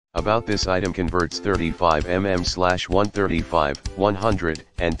About this item converts 35mm/135,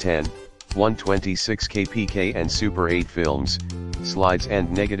 110, 126kpk and Super 8 films, slides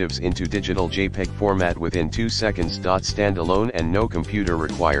and negatives into digital JPEG format within 2 seconds. Standalone and no computer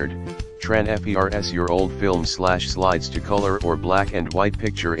required. Transfers your old film/slides to color or black and white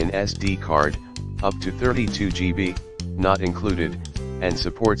picture in SD card, up to 32 GB, not included, and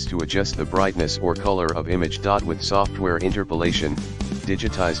supports to adjust the brightness or color of image. With software interpolation,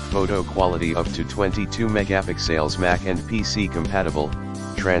 digitized photo quality up to 22 megapixels, Mac and PC compatible,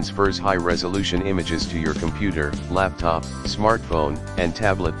 transfers high-resolution images to your computer, laptop, smartphone, and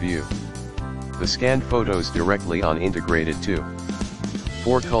tablet view. The scanned photos directly on integrated to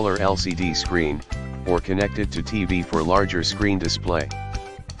 4-color LCD screen, or connected to TV for larger screen display.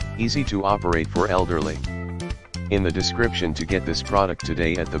 Easy to operate for elderly. In the description to get this product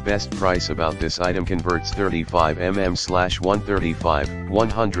today at the best price. About this item converts 35mm/135,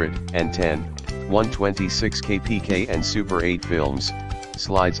 110, 126kpk and Super 8 films,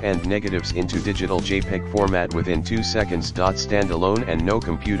 slides and negatives into digital JPEG format within 2 seconds. Standalone and no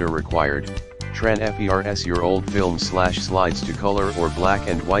computer required. Transfers your old film/slides to color or black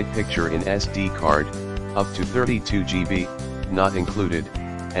and white picture in SD card, up to 32 GB, not included,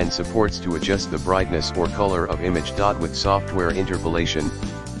 and supports to adjust the brightness or color of image. With software interpolation,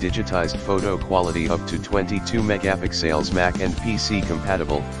 digitized photo quality up to 22 megapixels, Mac and PC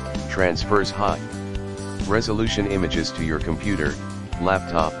compatible, transfers high resolution images to your computer,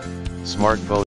 laptop, smartphone.